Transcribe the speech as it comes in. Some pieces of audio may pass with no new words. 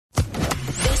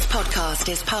podcast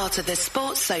is part of the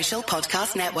Sports Social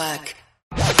Podcast Network.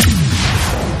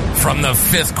 From the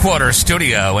Fifth Quarter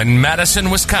Studio in Madison,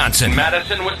 Wisconsin,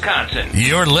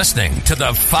 you're listening to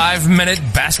the 5-Minute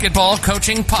Basketball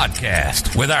Coaching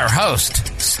Podcast with our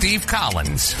host, Steve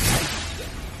Collins.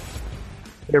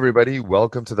 Hey everybody,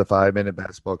 welcome to the 5-Minute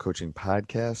Basketball Coaching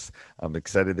Podcast. I'm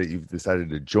excited that you've decided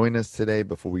to join us today.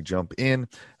 Before we jump in,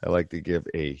 I'd like to give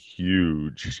a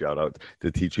huge shout out to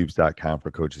teachhoops.com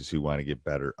for coaches who want to get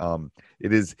better.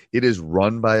 It is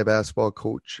run by a basketball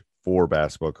coach for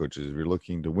basketball coaches. If you're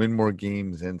looking to win more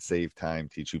games and save time,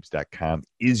 teachhoops.com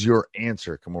is your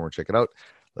answer. Come over and check it out.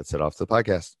 Let's head off to the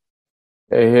podcast.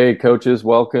 Hey, coaches.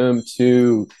 Welcome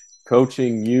to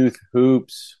Coaching Youth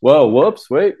Hoops. Whoa, whoops,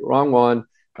 wait, wrong one.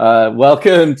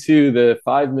 Welcome to the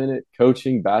 5-Minute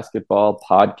Coaching Basketball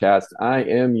Podcast. I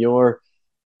am your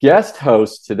guest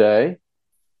host today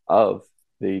of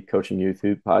the Coaching Youth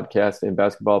Hoop Podcast and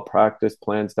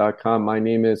basketballpracticeplans.com. My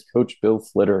name is Coach Bill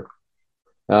Flitter.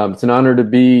 It's an honor to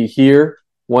be here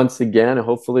once again.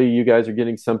 Hopefully you guys are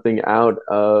getting something out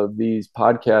of these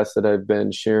podcasts that I've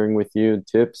been sharing with you,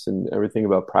 tips and everything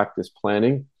about practice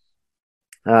planning.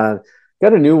 Got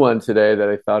a new one today that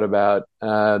I thought about.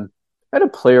 I had a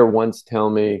player once tell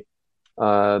me,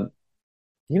 you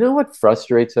know what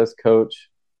frustrates us, coach?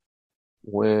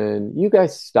 When you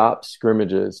guys stop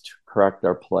scrimmages to correct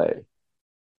our play.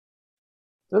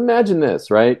 Imagine this,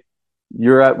 right?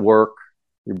 You're at work,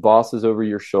 your boss is over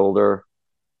your shoulder,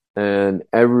 and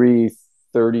every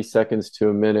 30 seconds to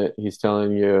a minute, he's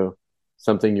telling you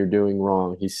something you're doing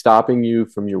wrong. He's stopping you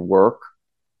from your work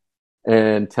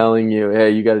and telling you,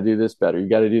 hey, you got to do this better. You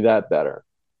got to do that better.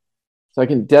 So I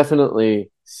can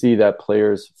definitely see that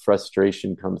player's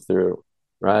frustration come through,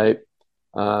 right?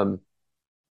 And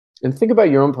think about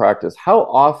your own practice. How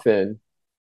often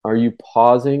are you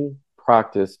pausing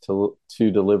practice to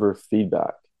deliver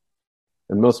feedback?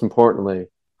 And most importantly,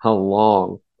 how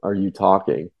long are you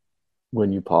talking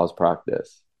when you pause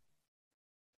practice?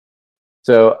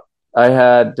 So I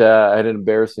had an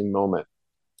embarrassing moment.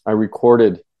 I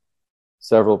recorded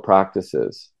several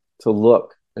practices to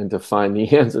look and to find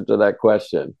the answer to that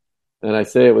question. And I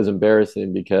say it was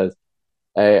embarrassing because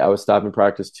A, I was stopping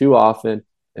practice too often,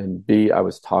 and B, I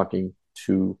was talking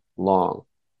too long.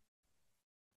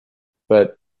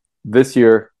 But this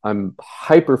year, I'm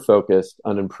hyper-focused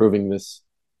on improving this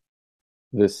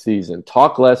season.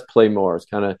 Talk less, play more is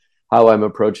kind of how I'm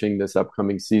approaching this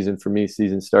upcoming season. For me,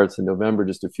 season starts in November,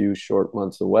 just a few short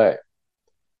months away.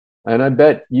 And I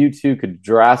bet you too could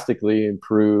drastically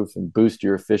improve and boost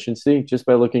your efficiency just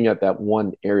by looking at that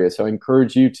one area. So I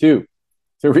encourage you too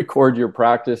to record your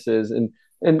practices and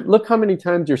look how many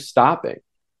times you're stopping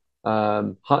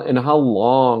and how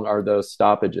long are those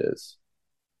stoppages.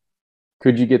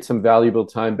 Could you get some valuable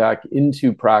time back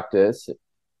into practice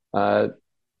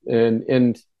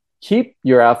and keep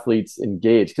your athletes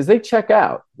engaged because they check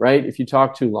out, right? If you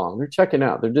talk too long, they're checking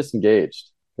out, they're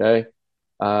disengaged, okay?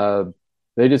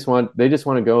 They just want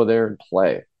to go there and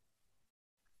play.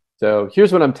 So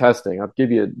here's what I'm testing.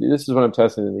 This is what I'm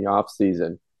testing in the off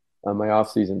season, my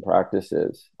off season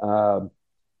practices. So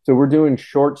we're doing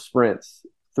short sprints,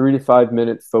 3 to 5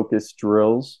 minute focused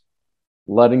drills,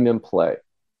 letting them play.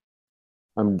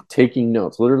 I'm taking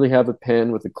notes, literally have a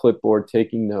pen with a clipboard,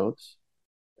 taking notes.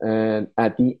 And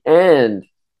at the end,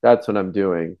 that's when I'm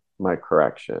doing my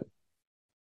correction.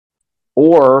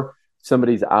 Or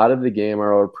somebody's out of the game,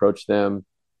 or I'll approach them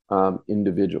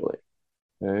individually.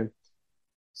 Okay.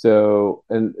 So,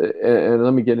 and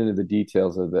let me get into the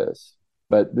details of this.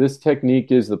 But this technique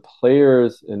gives the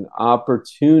players an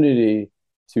opportunity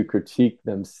to critique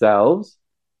themselves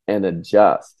and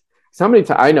adjust. So how many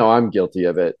times I know I'm guilty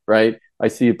of it, right? I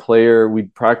see a player, we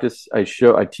practice, I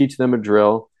teach them a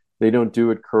drill, they don't do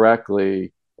it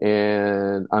correctly,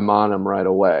 and I'm on them right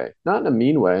away. Not in a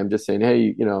mean way. I'm just saying,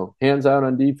 hey, hands out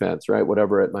on defense, right?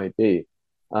 Whatever it might be.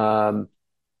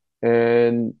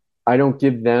 And I don't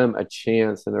give them a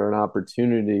chance or an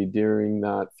opportunity during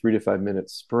that 3 to 5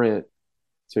 minute sprint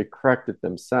to correct it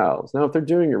themselves. Now, if they're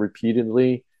doing it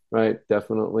repeatedly, right,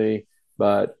 definitely.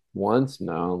 But once,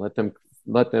 no, let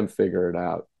them figure it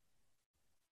out.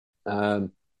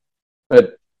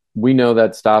 But we know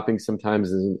that stopping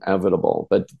sometimes is inevitable.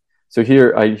 But so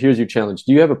here's your challenge.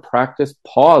 Do you have a practice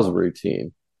pause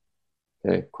routine?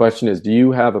 Okay. Question is, do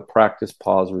you have a practice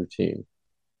pause routine?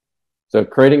 So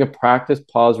creating a practice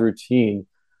pause routine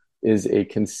is a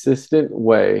consistent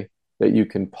way that you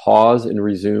can pause and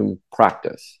resume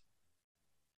practice.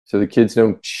 So the kids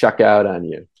don't check out on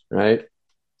you, right?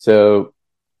 So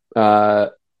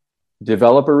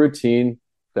develop a routine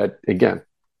that, again,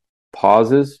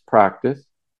 pauses practice,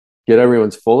 get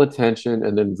everyone's full attention,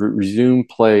 and then resume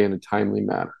play in a timely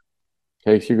manner.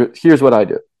 Okay, so here's what I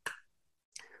do.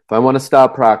 If I want to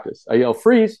stop practice, I yell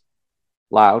freeze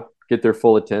loud, get their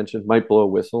full attention, might blow a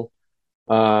whistle.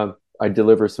 I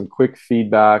deliver some quick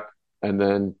feedback, and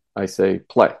then I say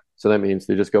play. So that means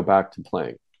they just go back to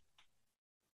playing.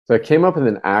 So I came up with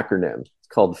an acronym. It's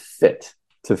called FIT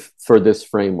for this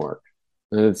framework.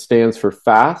 And it stands for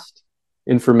fast,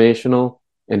 informational,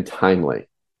 and timely.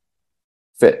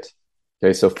 FIT.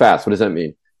 Okay, so fast, what does that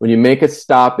mean? When you make a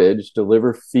stoppage,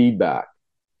 deliver feedback.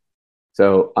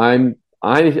 So I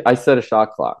set a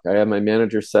shot clock. I have my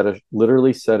manager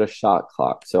literally set a shot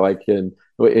clock. So I can,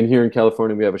 in here in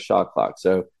California, we have a shot clock.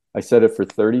 So I set it for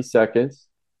 30 seconds,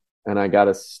 and I got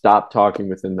to stop talking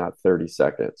within that 30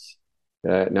 seconds.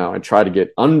 Now I try to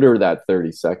get under that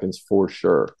 30 seconds for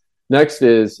sure. Next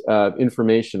is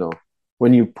informational.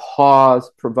 When you pause,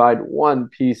 provide one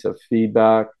piece of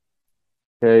feedback.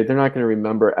 Okay, they're not going to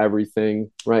remember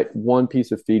everything, right? One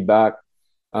piece of feedback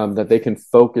that they can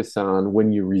focus on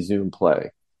when you resume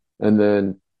play. And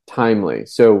then timely.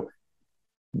 So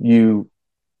you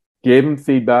gave them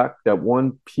feedback, that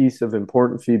one piece of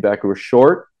important feedback. It was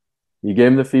short. You gave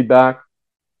them the feedback.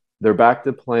 They're back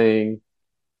to playing.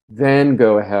 Then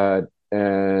go ahead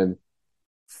and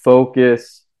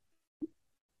focus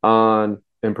on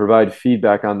and provide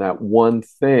feedback on that one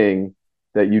thing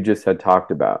that you just had talked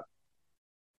about.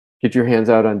 Get your hands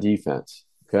out on defense,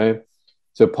 okay?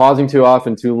 So pausing too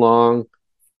often, too long,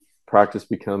 practice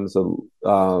becomes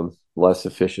less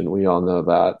efficient. We all know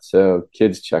that. So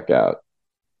kids check out.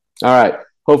 All right.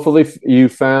 Hopefully you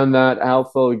found that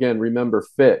helpful. Again, remember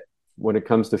FIT when it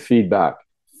comes to feedback.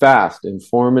 Fast,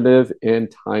 informative,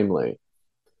 and timely.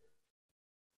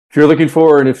 If you're looking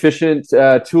for an efficient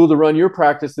tool to run your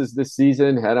practices this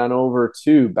season, head on over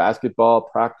to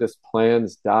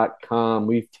basketballpracticeplans.com.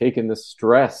 We've taken the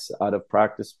stress out of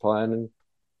practice planning,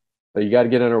 but you got to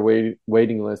get on our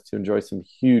waiting list to enjoy some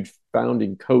huge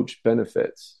founding coach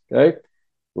benefits. Okay.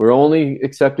 We're only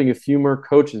accepting a few more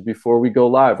coaches before we go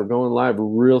live. We're going live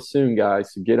real soon,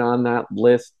 guys. So get on that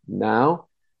list now.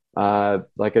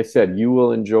 Like I said, you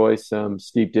will enjoy some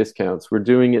steep discounts. We're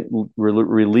doing it, we're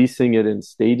releasing it in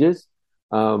stages.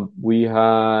 We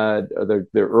had the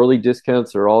early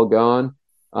discounts are all gone.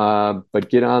 But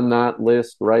get on that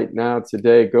list right now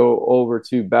today. Go over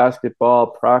to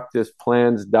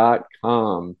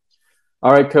basketballpracticeplans.com.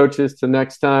 All right, coaches, till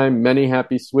next time, many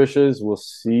happy swishes. We'll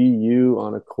see you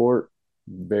on a court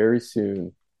very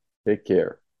soon. Take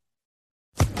care.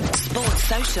 Sports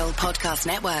Social Podcast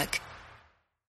Network.